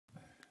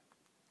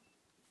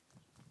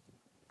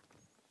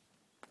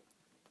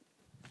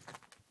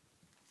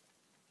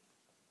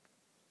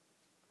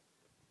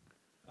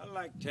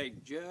like to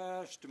take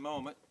just a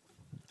moment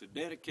to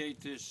dedicate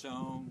this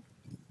song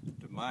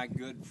to my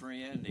good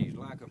friend. He's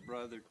like a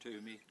brother to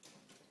me,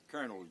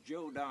 Colonel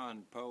Joe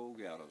Don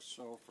Pogue out of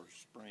Sulphur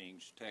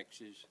Springs,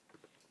 Texas.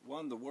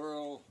 Won the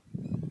World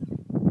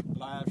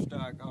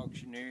Livestock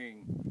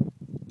Auctioneering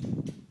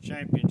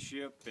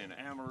Championship in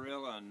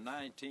Amarillo in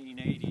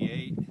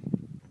 1988.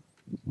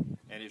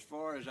 And as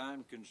far as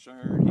I'm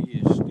concerned, he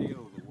is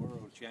still the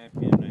world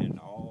champion and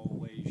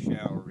always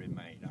shall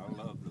remain. I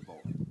love the boy.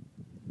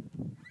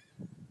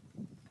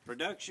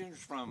 Productions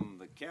from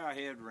the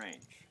Cowhead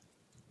Ranch.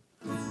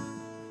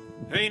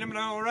 Ain't it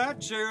all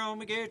right, sir, on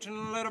the gates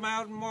and let 'em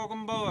out and walk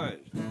 'em, boys.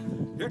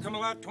 Here come a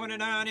lot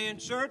 29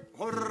 insert.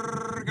 What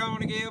are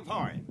gonna give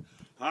for it?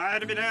 I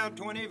had to be down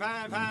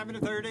 25, 5 and a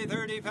 30,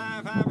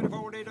 35, 5 and a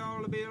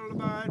 $40 bill to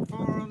buy it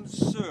for 'em,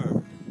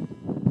 sir.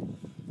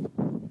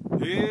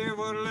 Here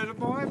was a little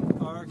boy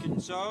from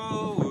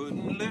Arkansas,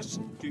 wouldn't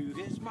listen to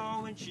his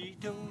ma when she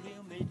told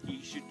him that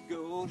he should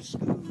go to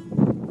school.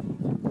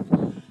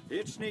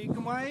 He'd sneak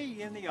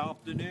away in the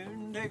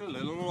afternoon, take a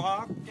little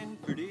walk,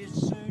 and pretty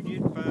soon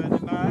you'd find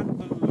him at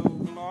the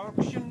local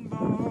auction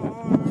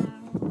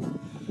barn.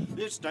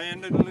 He'd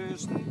stand and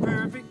listen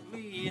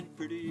perfectly, and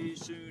pretty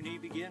soon he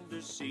began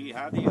to see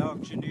how the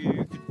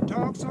auctioneer could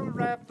talk so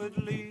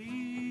rapidly.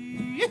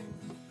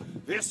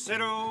 He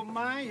said, oh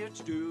my,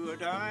 it's do or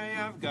die,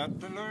 I've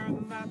got to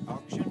learn that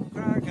auction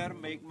cry, gotta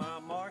make my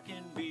mark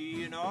and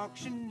be an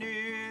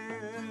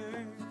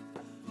auctioneer.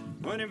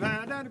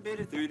 $25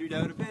 bid,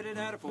 $30 bid,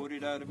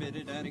 $40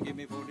 bid, give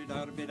me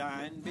 $40 bid,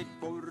 I ain't bid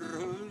for,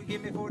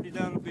 give me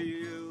 $40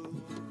 bill.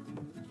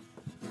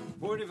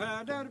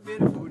 $45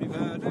 bid,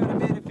 $45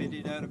 bid,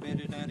 $50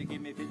 bid,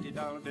 give me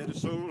 $50 bid,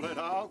 sold that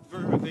hog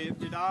for a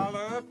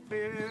 $50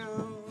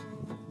 bill.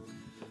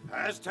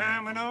 As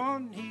time went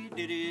on, he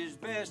did his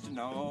best, and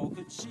all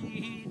could see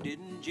he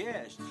didn't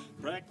jest.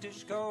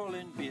 Practice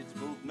calling bids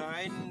both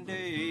night and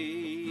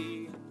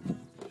day.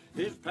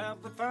 His pal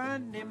would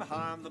find him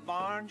behind the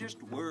barn,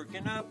 just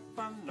working up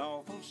an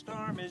awful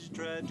storm, as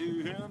tried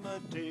to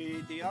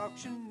imitate the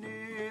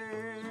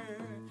auctioneer.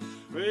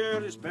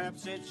 Well, his pap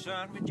said,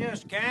 son, we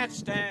just can't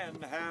stand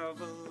to have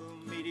a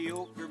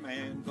mediocre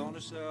man gonna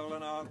sell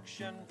an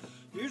auction.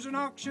 Here's an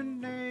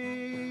auction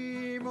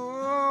name,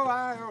 oh,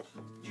 I'll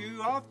put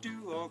you off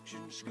to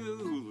auction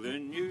school,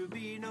 then you'll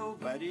be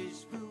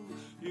nobody's fool.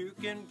 You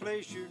can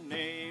place your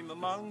name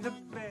among the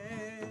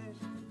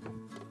best.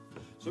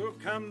 So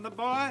come the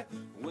boy,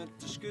 went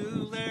to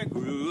school, there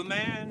grew a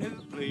man who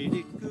played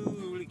it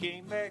cool. He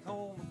came back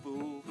home a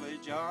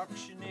full-fledged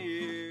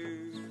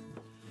auctioneer.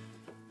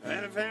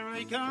 And a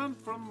family come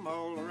from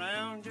all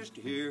around just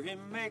to hear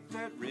him make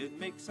that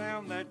rhythmic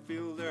sound that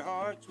filled their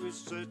hearts with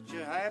such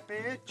a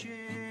happy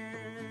cheer.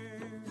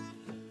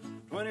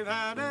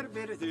 $25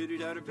 bid,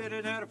 $30 bid,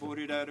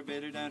 $40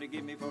 bid,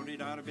 give me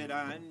 $40 bid,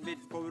 I ain't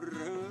bid for,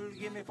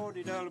 give me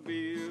 $40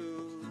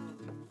 bill.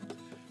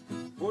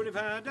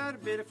 $45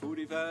 bid,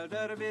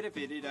 $45 bid,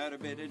 $50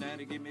 bid,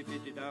 give me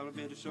 $50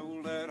 bid,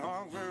 sold that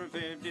hog for a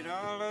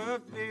 $50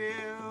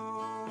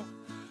 bill.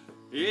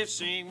 It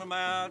seemed from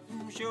out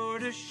from shore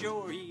to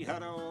shore, he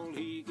had all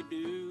he could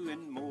do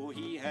and more.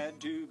 He had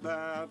to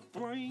buy a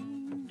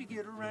plane to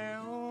get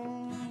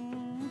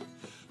around.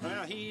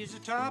 Now he's the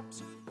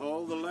tops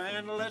all the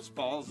land, let's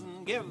pause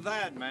and give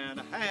that man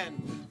a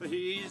hand. But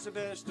he's the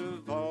best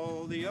of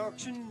all the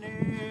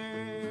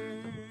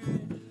auctioneers.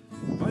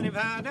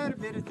 $25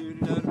 bid,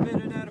 $30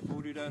 bid,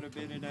 $40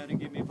 bid,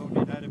 give me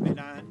 $40 bid,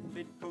 I ain't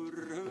bid for,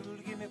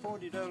 give me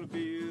 $40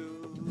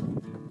 bill.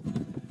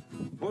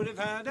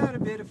 $45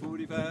 bid,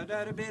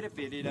 $45 bid,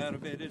 $50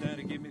 bid,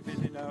 give me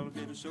 $50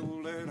 bid,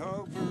 sold that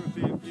hog for a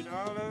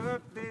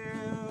 $50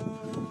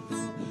 bill.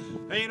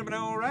 Ain't it been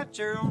all right,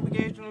 sir, on the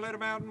gates and let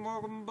 'em out and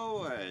walk 'em,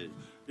 boys.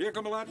 Here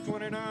come a lot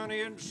 29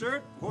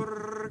 insert, what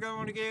are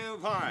gonna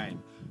give high?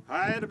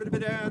 I had a bit of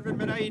bid,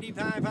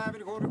 85, 5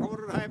 and a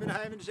quarter, high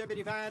and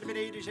 75, bid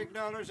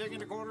 $86,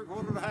 second a quarter,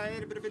 high,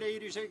 a bit of bid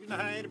 86 and a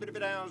high, a bit of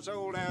bid down,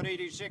 sold out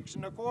 86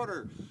 and a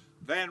quarter.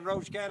 Van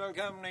Roach Cattle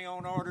Company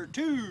on order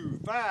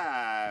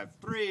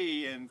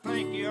 253, and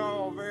thank you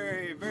all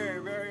very, very,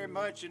 very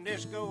much. And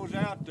this goes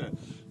out to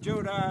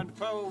Joe Don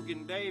Pogue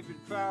and David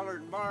Fowler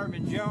and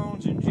Marvin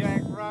Jones and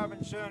Jack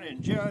Robinson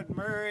and Judd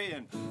Murray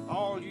and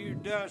all you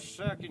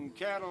dust-sucking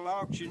cattle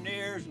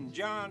auctioneers and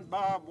John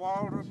Bob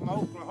Walter from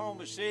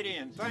Oklahoma City.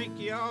 And thank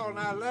you all, and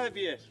I love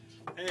you.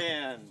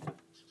 And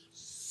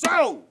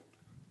so.